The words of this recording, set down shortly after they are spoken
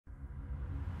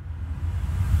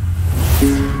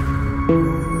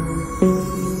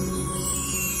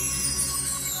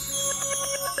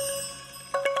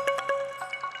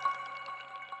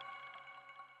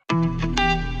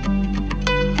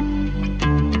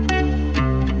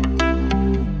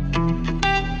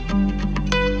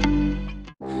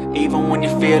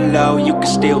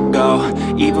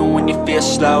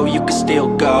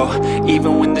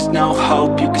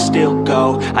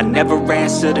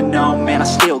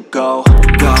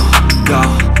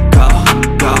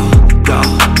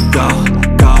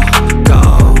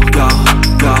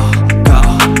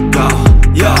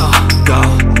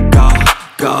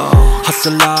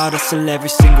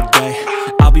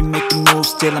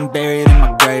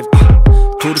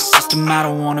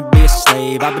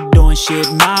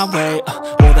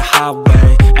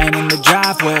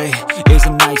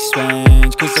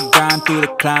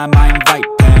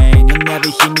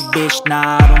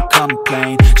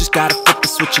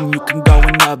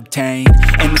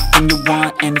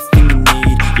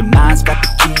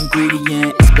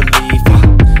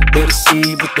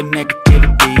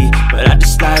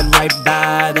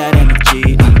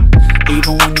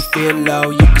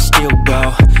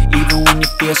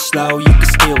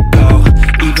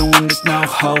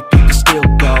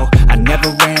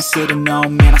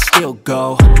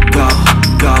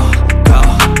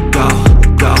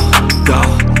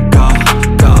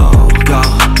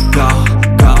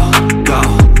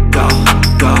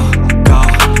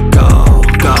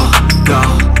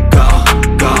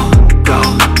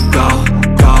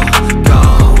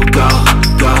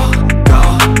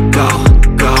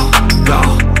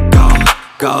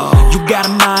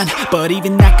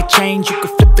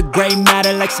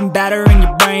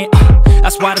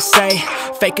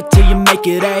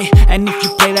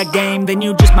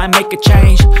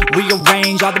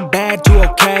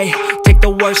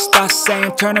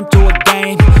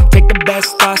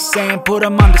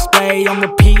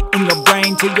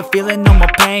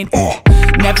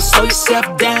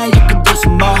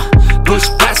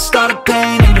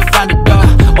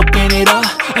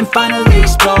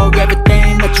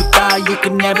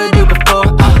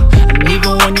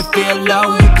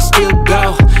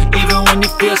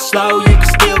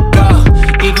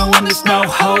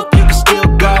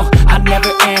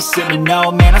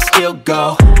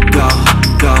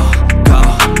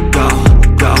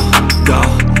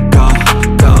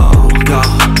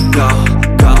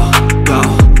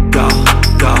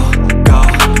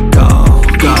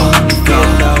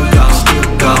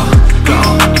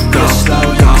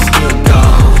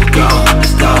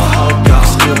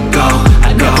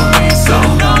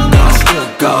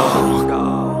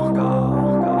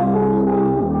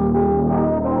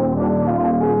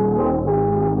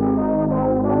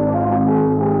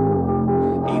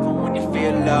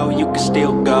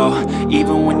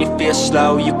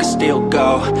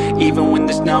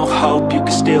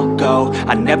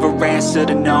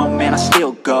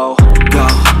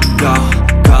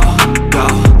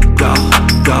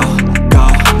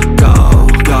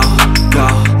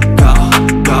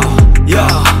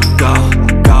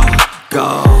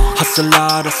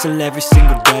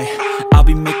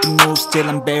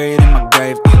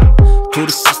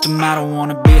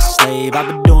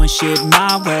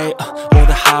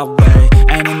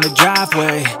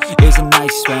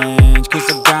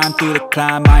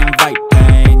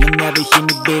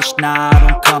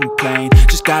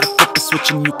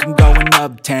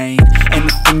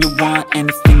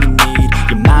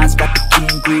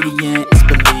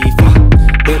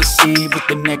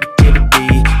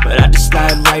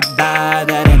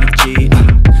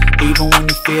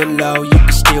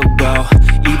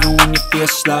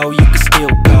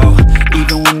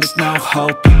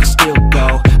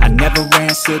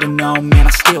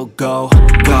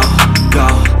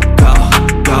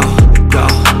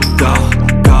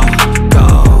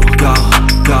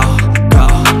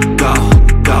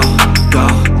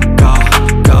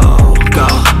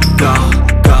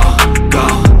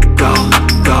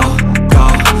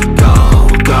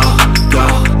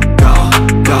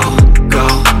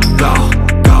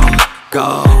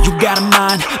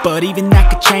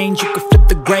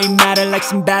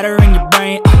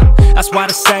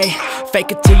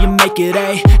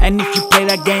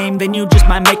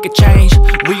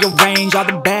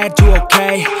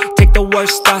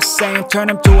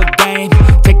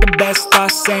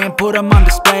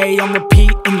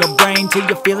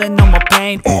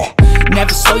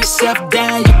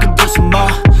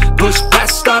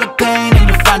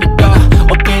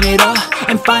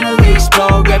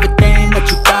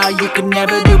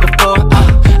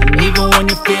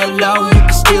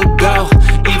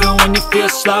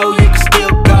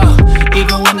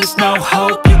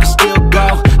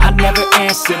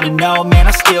no, man,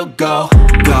 I still go.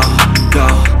 Go, go,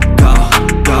 go,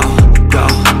 go, go,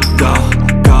 go,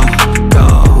 go, go,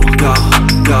 go, go,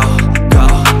 go,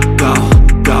 go, go,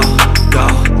 go, go,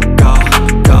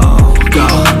 go, go.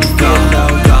 Feel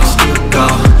low, you can still go.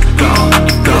 Go,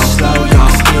 go slow, you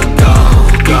can still go.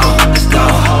 Go, there's no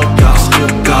hope, you can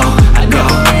still go. I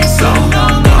never ran, so no,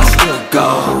 man, I still go.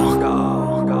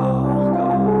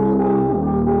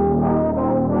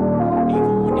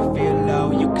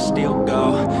 Still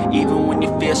go. Even when you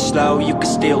feel slow, you can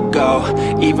still go.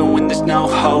 Even when there's no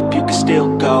hope, you can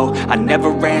still go. I never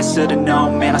answer to no,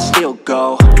 man, I still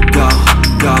go. Go,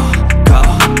 go, go,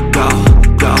 go,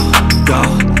 go, go,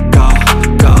 go,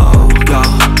 go, go,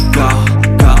 go,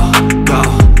 go, go,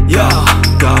 yo,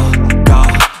 go, go,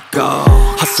 go.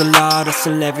 Hustle hard,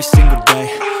 hustle every single day.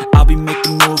 I'll be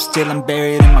making moves till I'm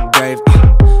buried in my grave.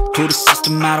 To the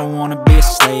system, I don't wanna be a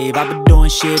slave. I've been doing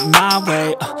shit my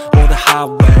way, or the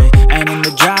highway. And in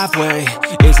the driveway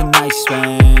is a nice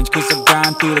range. Cause I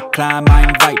grind through the climb, I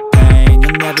invite pain.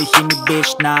 You'll never hear me,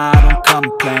 bitch, nah, I don't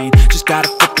complain. Just gotta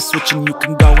flip the switch and you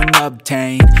can go and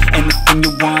obtain anything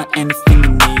you want, anything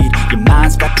you need. Your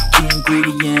mind's got the key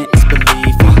ingredient, it's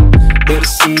belief. They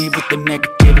deceive with the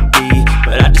negativity,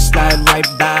 but I just slide right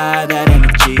by that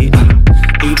energy.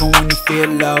 Even when you feel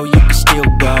low, you can still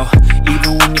go.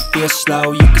 Even when you feel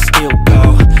slow, you can still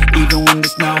go. Even when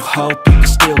there's no hope, you can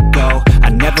still go. I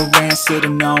never answer to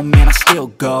no, man, I still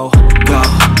go. Go,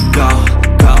 go,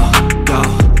 go,